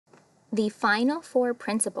The final 4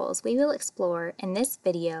 principles we will explore in this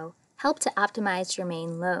video help to optimize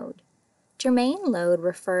germane load. Germane load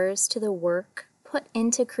refers to the work put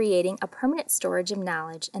into creating a permanent storage of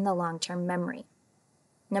knowledge in the long-term memory.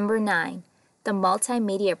 Number 9, the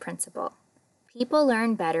Multimedia Principle. People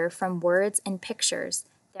learn better from words and pictures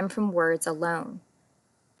than from words alone.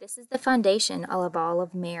 This is the foundation of all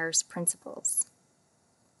of Mayer's principles.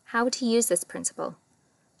 How to use this principle?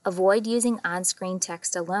 Avoid using on-screen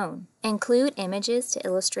text alone. Include images to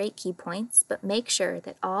illustrate key points, but make sure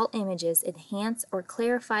that all images enhance or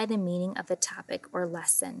clarify the meaning of the topic or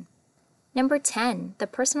lesson. Number 10, the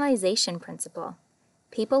Personalization Principle.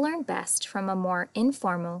 People learn best from a more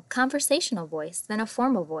informal, conversational voice than a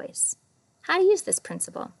formal voice. How to use this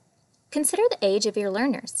principle? Consider the age of your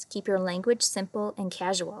learners. Keep your language simple and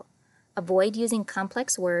casual. Avoid using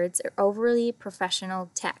complex words or overly professional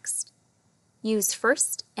text. Use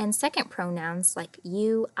first and second pronouns like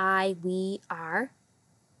you, I, we, our.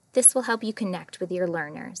 This will help you connect with your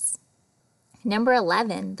learners. Number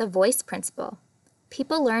 11, the voice principle.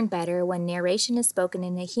 People learn better when narration is spoken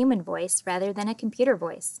in a human voice rather than a computer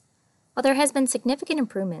voice. While there has been significant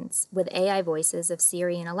improvements with AI voices of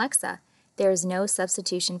Siri and Alexa, there is no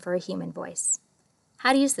substitution for a human voice.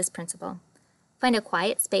 How to use this principle? Find a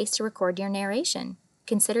quiet space to record your narration.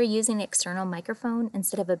 Consider using an external microphone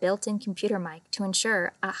instead of a built-in computer mic to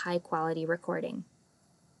ensure a high-quality recording.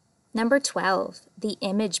 Number 12, the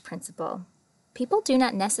image principle. People do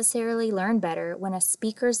not necessarily learn better when a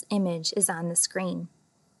speaker's image is on the screen.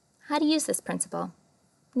 How to use this principle?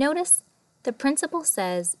 Notice the principle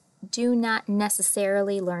says, do not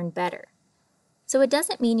necessarily learn better. So it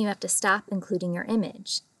doesn't mean you have to stop including your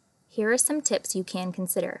image. Here are some tips you can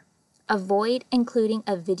consider. Avoid including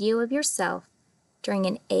a video of yourself during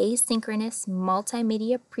an asynchronous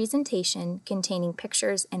multimedia presentation containing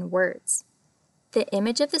pictures and words. The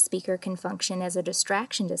image of the speaker can function as a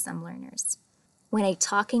distraction to some learners. When a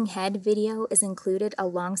talking head video is included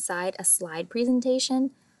alongside a slide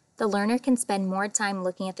presentation, the learner can spend more time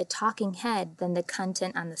looking at the talking head than the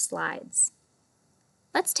content on the slides.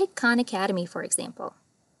 Let's take Khan Academy, for example.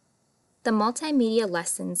 The multimedia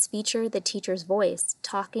lessons feature the teacher's voice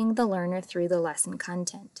talking the learner through the lesson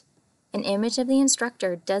content. An image of the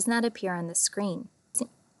instructor does not appear on the screen.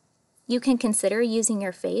 You can consider using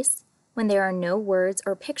your face when there are no words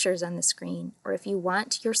or pictures on the screen, or if you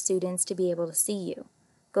want your students to be able to see you.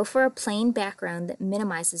 Go for a plain background that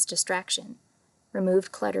minimizes distraction.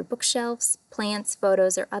 Remove cluttered bookshelves, plants,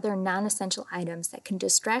 photos, or other non-essential items that can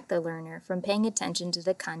distract the learner from paying attention to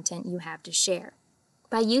the content you have to share.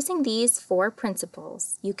 By using these 4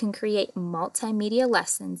 principles, you can create multimedia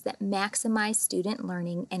lessons that maximize student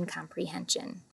learning and comprehension.